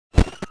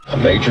A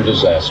major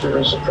disaster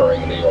is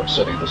occurring in New York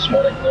City this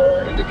morning.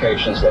 There are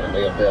indications that it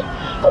may have been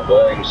a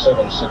Boeing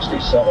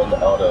 767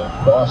 out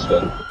of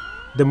Boston.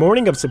 The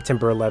morning of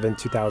September 11,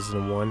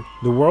 2001,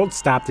 the world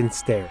stopped and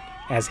stared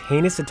as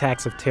heinous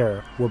attacks of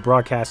terror were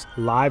broadcast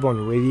live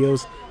on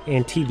radios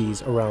and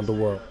TVs around the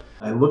world.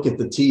 I look at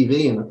the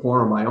TV in the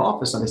corner of my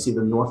office and I see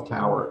the North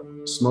Tower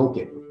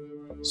smoking.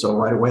 So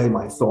right away,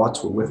 my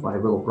thoughts were with my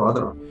little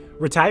brother.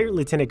 Retired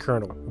Lieutenant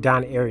Colonel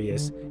Don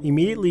Arias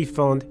immediately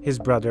phoned his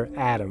brother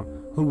Adam,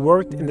 who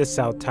worked in the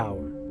South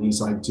Tower.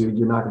 He's like, dude,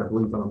 you're not going to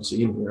believe what I'm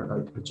seeing here.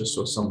 I just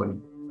saw somebody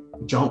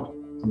jump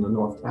from the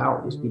North Tower.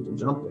 There's people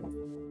jumping.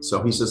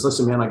 So he says,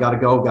 listen, man, I got to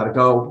go.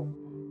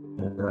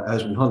 And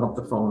as we hung up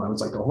the phone, I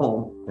was like, go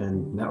home.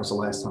 And that was the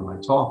last time I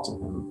talked to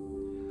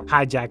him.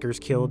 Hijackers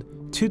killed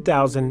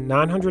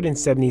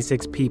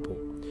 2,976 people,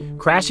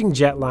 crashing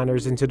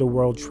jetliners into the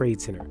World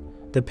Trade Center,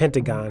 the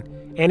Pentagon,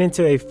 and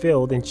into a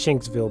field in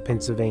Shanksville,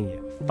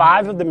 Pennsylvania.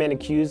 5 of the men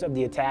accused of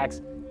the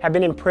attacks have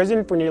been in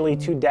prison for nearly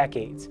 2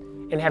 decades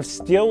and have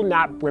still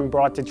not been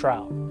brought to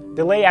trial.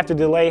 Delay after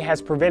delay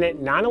has prevented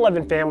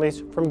 9/11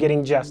 families from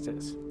getting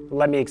justice.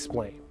 Let me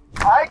explain.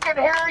 I can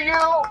hear you,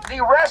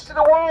 the rest of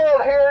the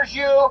world hears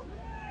you,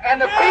 and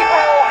the people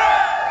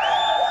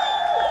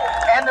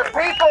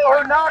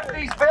who knock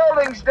these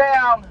buildings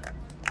down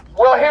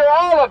will hear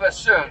all of us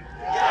soon.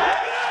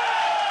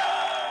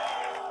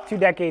 2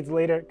 decades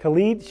later,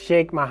 Khalid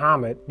Sheikh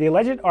Mohammed, the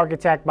alleged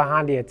architect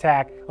behind the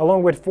attack,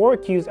 along with 4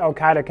 accused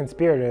Al-Qaeda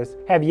conspirators,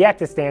 have yet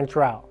to stand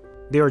trial.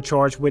 They are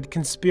charged with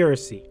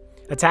conspiracy,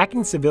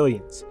 attacking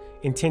civilians,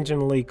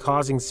 intentionally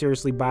causing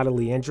seriously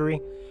bodily injury,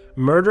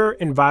 murder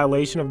in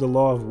violation of the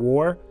law of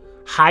war,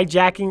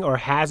 hijacking or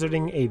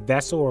hazarding a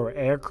vessel or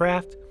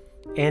aircraft,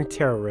 and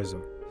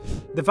terrorism.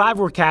 The 5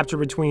 were captured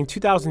between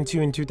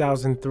 2002 and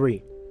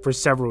 2003. For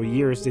several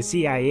years, the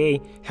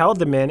CIA held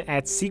the men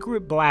at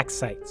secret black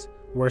sites,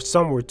 where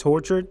some were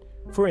tortured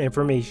for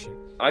information.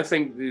 I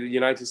think the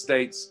United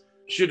States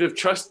should have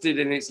trusted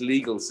in its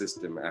legal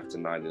system after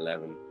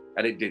 9/11,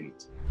 and it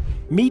didn't.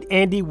 Meet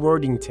Andy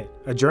Worthington,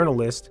 a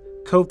journalist,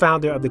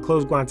 co-founder of the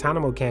Close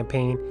Guantanamo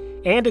campaign,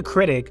 and a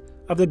critic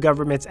of the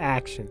government's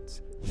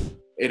actions.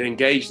 It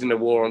engaged in a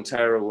war on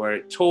terror where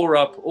it tore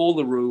up all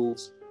the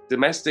rules,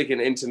 domestic and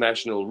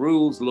international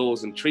rules,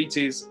 laws, and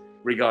treaties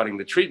regarding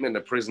the treatment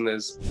of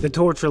prisoners. The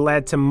torture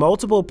led to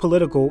multiple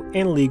political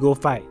and legal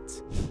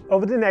fights.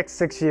 Over the next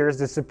 6 years,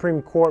 the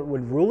Supreme Court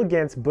would rule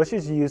against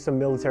Bush's use of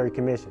military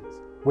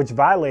commissions, which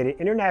violated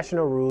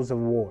international rules of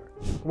war.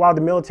 While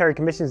the Military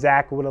Commissions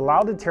Act would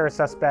allow the terror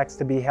suspects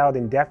to be held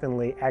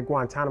indefinitely at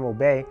Guantanamo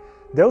Bay,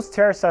 those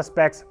terror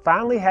suspects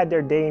finally had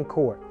their day in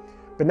court,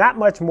 but not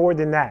much more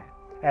than that,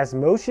 as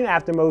motion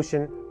after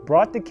motion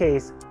brought the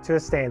case to a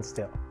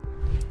standstill.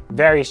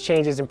 Various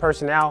changes in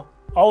personnel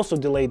also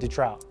delayed the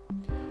trial.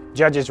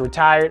 Judges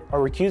retired or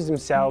recused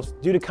themselves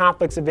due to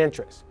conflicts of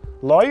interest.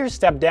 Lawyers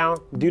stepped down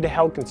due to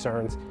health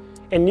concerns,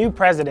 and new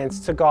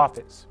presidents took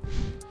office.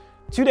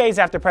 2 days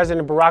after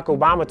President Barack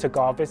Obama took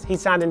office, he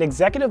signed an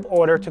executive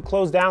order to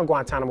close down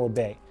Guantanamo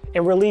Bay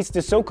and released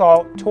the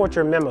so-called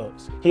torture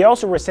memos. He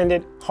also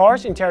rescinded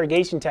harsh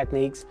interrogation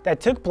techniques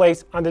that took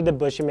place under the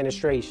Bush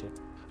administration.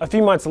 A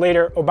few months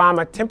later,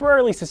 Obama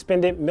temporarily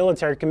suspended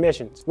military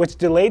commissions, which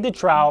delayed the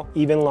trial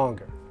even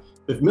longer.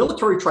 If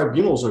military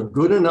tribunals are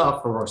good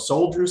enough for our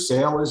soldiers,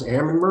 sailors,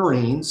 airmen,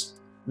 Marines,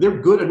 they're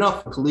good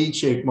enough for Khalid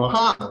Sheikh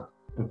Mohammed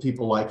and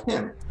people like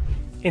him.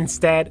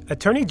 Instead,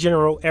 Attorney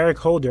General Eric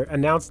Holder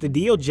announced the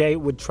DOJ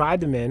would try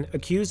the men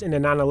accused in the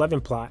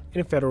 9/11 plot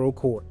in federal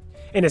court.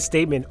 In a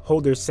statement,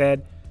 Holder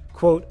said,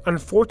 quote,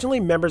 "Unfortunately,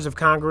 members of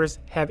Congress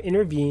have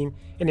intervened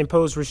and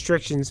imposed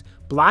restrictions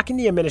blocking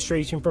the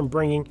administration from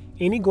bringing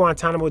any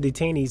Guantanamo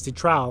detainees to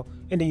trial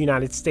in the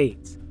United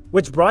States,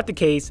 which brought the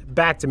case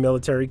back to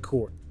military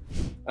court."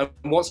 And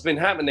what's been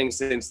happening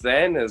since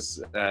then, as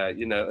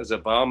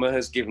Obama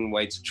has given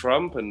way to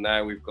Trump, and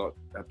now we've got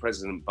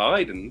President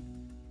Biden,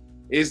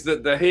 is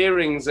that the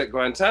hearings at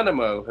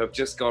Guantanamo have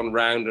just gone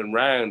round and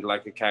round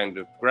like a kind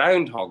of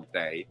Groundhog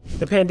Day.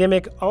 The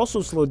pandemic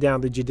also slowed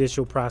down the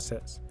judicial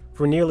process.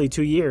 For nearly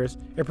 2 years,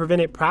 it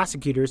prevented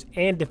prosecutors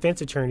and defense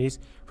attorneys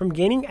from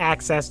gaining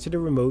access to the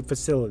remote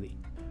facility.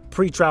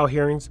 Pre-trial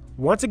hearings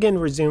once again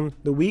resumed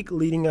the week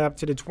leading up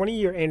to the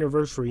 20-year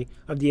anniversary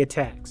of the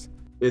attacks.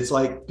 It's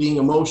like being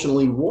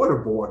emotionally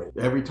waterboarded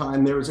every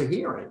time there is a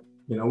hearing.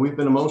 You know, we've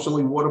been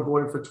emotionally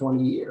waterboarded for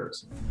 20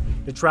 years.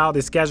 The trial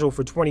is scheduled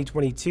for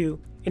 2022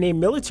 in a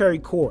military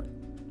court.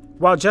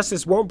 While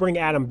justice won't bring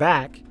Adam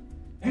back,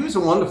 he was a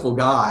wonderful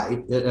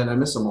guy, and I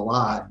miss him a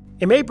lot.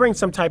 It may bring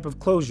some type of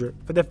closure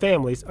for the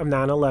families of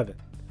 9/11.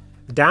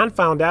 Don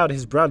found out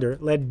his brother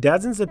led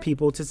dozens of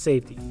people to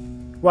safety.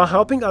 While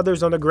helping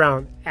others on the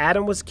ground,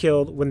 Adam was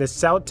killed when the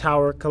South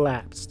Tower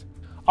collapsed.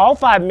 All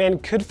 5 men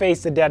could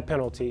face the death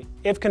penalty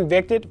if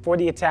convicted for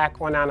the attack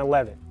on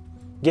 9/11.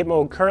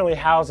 Gitmo currently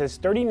houses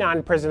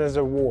 39 prisoners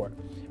of war.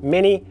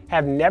 Many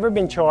have never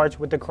been charged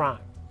with the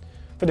crime.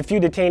 For the few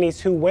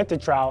detainees who went to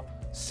trial,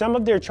 some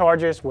of their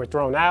charges were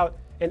thrown out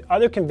and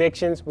other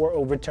convictions were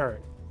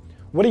overturned.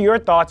 What are your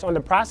thoughts on the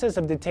process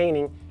of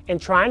detaining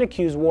and trying to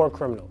accuse war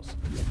criminals?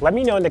 Let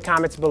me know in the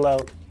comments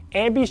below,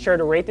 and be sure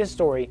to rate this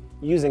story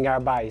using our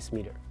bias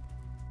meter.